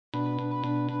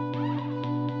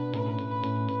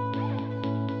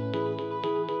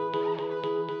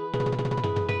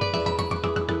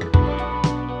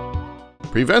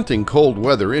Preventing cold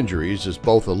weather injuries is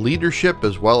both a leadership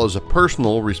as well as a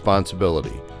personal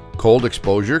responsibility. Cold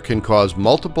exposure can cause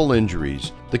multiple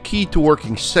injuries. The key to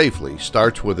working safely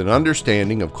starts with an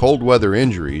understanding of cold weather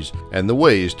injuries and the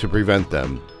ways to prevent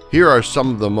them. Here are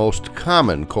some of the most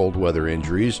common cold weather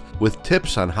injuries with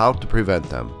tips on how to prevent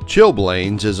them.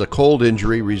 Chilblains is a cold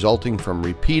injury resulting from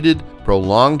repeated,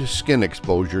 prolonged skin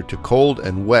exposure to cold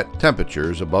and wet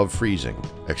temperatures above freezing.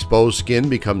 Exposed skin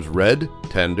becomes red,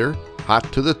 tender, hot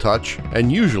to the touch,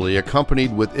 and usually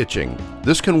accompanied with itching.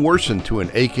 This can worsen to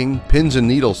an aching, pins and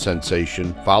needles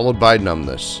sensation followed by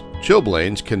numbness.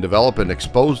 Chilblains can develop in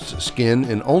exposed skin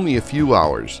in only a few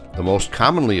hours. The most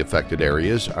commonly affected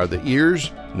areas are the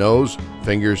ears, nose,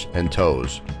 fingers, and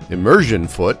toes. Immersion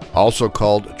foot, also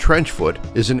called trench foot,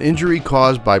 is an injury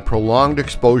caused by prolonged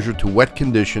exposure to wet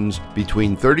conditions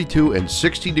between 32 and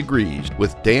 60 degrees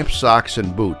with damp socks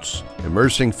and boots.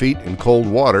 Immersing feet in cold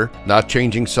water, not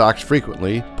changing socks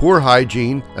frequently, poor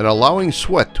hygiene, and allowing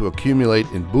sweat to accumulate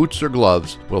in boots or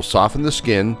gloves will soften the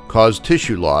skin, cause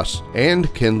tissue loss,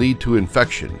 and can lead to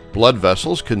infection. Blood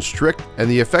vessels constrict and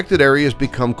the affected areas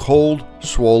become cold,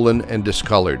 swollen, and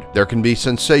discolored. There can be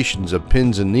sensations of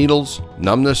pins and needles,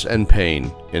 numbness, and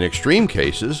pain. In extreme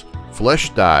cases,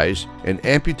 flesh dies and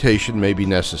amputation may be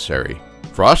necessary.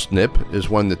 Frostnip is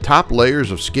when the top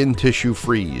layers of skin tissue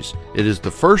freeze. It is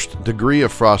the first degree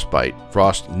of frostbite.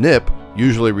 Frostnip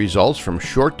usually results from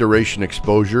short duration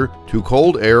exposure to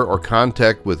cold air or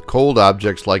contact with cold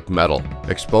objects like metal.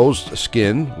 Exposed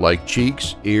skin, like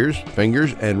cheeks, ears,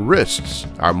 fingers, and wrists,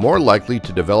 are more likely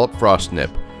to develop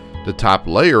frostnip. The top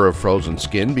layer of frozen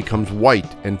skin becomes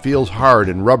white and feels hard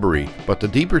and rubbery, but the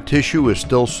deeper tissue is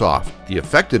still soft. The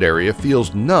affected area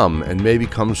feels numb and may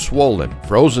become swollen.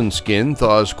 Frozen skin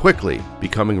thaws quickly,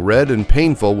 becoming red and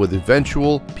painful with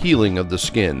eventual peeling of the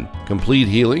skin. Complete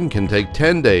healing can take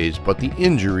 10 days, but the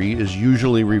injury is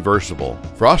usually reversible.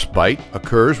 Frostbite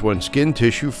occurs when skin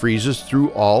tissue freezes through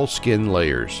all skin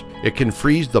layers. It can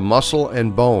freeze the muscle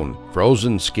and bone.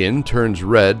 Frozen skin turns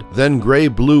red, then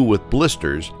gray-blue with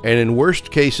blisters, and in worst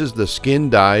cases the skin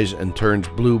dies and turns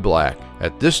blue-black.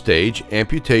 At this stage,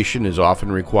 amputation is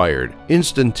often required.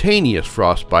 Instantaneous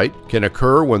frostbite can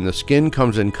occur when the skin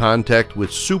comes in contact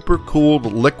with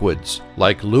super-cooled liquids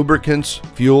like lubricants,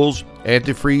 fuels,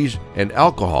 antifreeze, and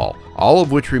alcohol, all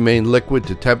of which remain liquid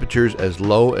to temperatures as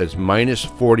low as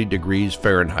 -40 degrees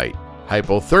Fahrenheit.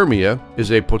 Hypothermia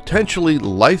is a potentially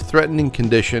life-threatening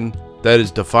condition that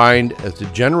is defined as the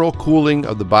general cooling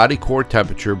of the body core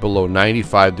temperature below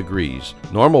 95 degrees.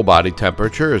 Normal body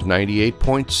temperature is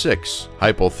 98.6.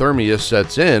 Hypothermia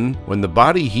sets in when the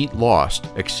body heat lost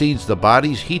exceeds the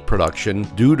body's heat production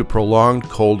due to prolonged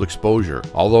cold exposure.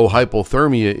 Although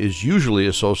hypothermia is usually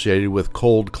associated with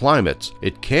cold climates,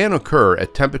 it can occur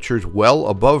at temperatures well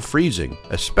above freezing,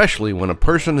 especially when a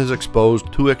person is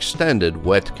exposed to extended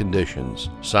wet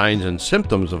conditions. Signs and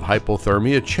symptoms of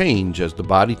hypothermia change as the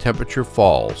body temperature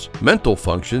falls. Mental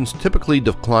functions typically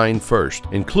decline first,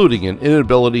 including an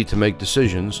inability to make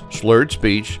decisions, slurred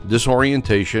speech,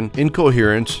 disorientation,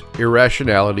 incoherence,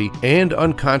 irrationality, and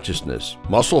unconsciousness.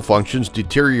 Muscle functions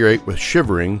deteriorate with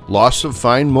shivering, loss of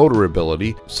fine motor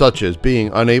ability, such as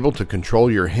being unable to control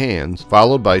your hands,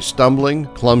 followed by stumbling,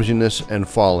 clumsiness, and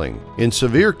falling. In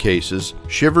severe cases,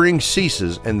 shivering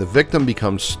ceases and the victim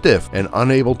becomes stiff and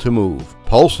unable to move.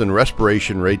 Pulse and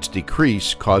respiration rates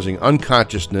decrease, causing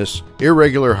unconsciousness,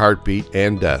 irregular heartbeat,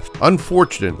 and death.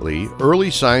 Unfortunately, early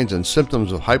signs and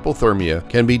symptoms of hypothermia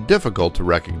can be difficult to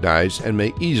recognize and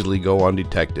may easily go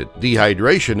undetected.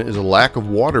 Dehydration is a lack of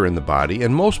water in the body,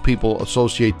 and most people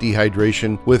associate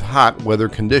dehydration with hot weather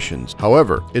conditions.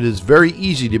 However, it is very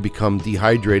easy to become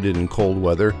dehydrated in cold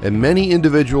weather, and many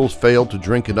individuals fail to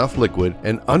drink enough liquid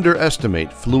and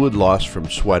underestimate fluid loss from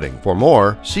sweating. For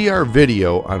more, see our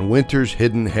video on winter's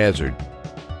hidden hazard.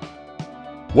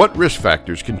 What risk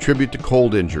factors contribute to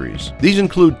cold injuries? These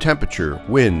include temperature,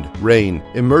 wind, rain,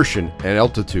 immersion and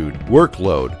altitude,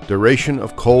 workload, duration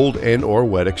of cold and/or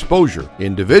wet exposure.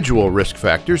 Individual risk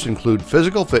factors include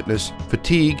physical fitness,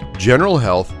 fatigue, general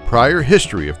health, prior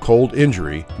history of cold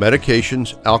injury,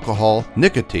 medications, alcohol,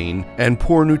 nicotine, and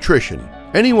poor nutrition.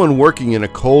 Anyone working in a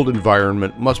cold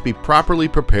environment must be properly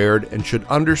prepared and should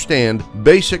understand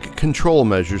basic control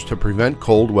measures to prevent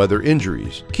cold weather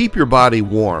injuries. Keep your body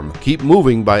warm. Keep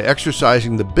moving by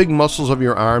exercising the big muscles of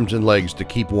your arms and legs to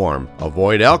keep warm.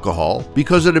 Avoid alcohol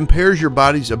because it impairs your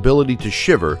body's ability to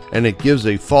shiver and it gives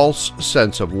a false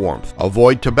sense of warmth.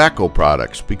 Avoid tobacco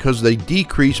products because they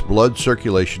decrease blood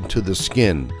circulation to the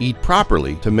skin. Eat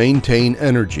properly to maintain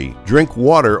energy. Drink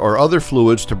water or other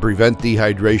fluids to prevent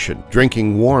dehydration. Drinking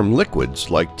Drinking warm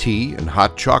liquids like tea and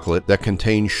hot chocolate that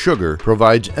contain sugar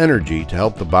provides energy to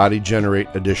help the body generate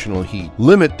additional heat.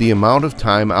 Limit the amount of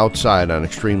time outside on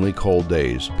extremely cold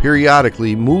days.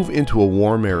 Periodically move into a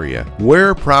warm area.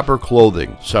 Wear proper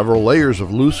clothing, several layers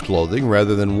of loose clothing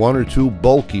rather than one or two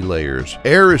bulky layers.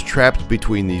 Air is trapped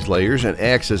between these layers and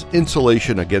acts as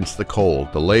insulation against the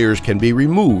cold. The layers can be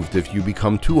removed if you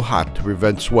become too hot to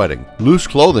prevent sweating. Loose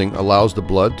clothing allows the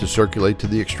blood to circulate to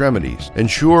the extremities.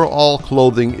 Ensure all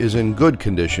clothing is in good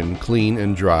condition, clean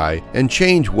and dry, and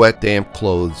change wet, damp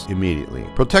clothes immediately.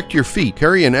 Protect your feet.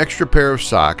 Carry an extra pair of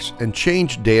socks and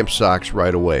change damp socks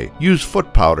right away. Use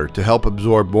foot powder to help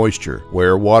absorb moisture.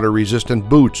 Wear water-resistant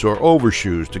boots or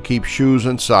overshoes to keep shoes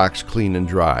and socks clean and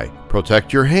dry.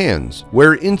 Protect your hands.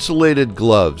 Wear insulated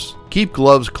gloves. Keep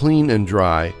gloves clean and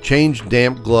dry. Change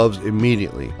damp gloves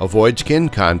immediately. Avoid skin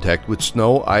contact with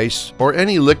snow, ice, or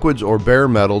any liquids or bare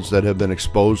metals that have been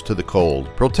exposed to the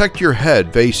cold. Protect your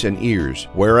head, face, and ears.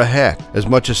 Wear a hat. As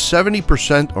much as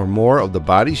 70% or more of the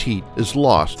body's heat is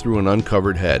lost through an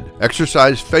uncovered head.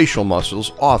 Exercise facial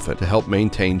muscles often to help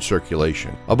maintain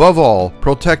circulation. Above all,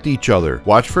 protect each other.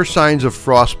 Watch for signs of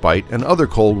frostbite and other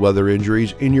cold weather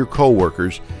injuries in your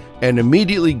coworkers, and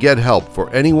immediately get help for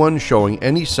anyone showing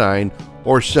any sign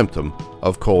or symptom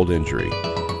of cold injury.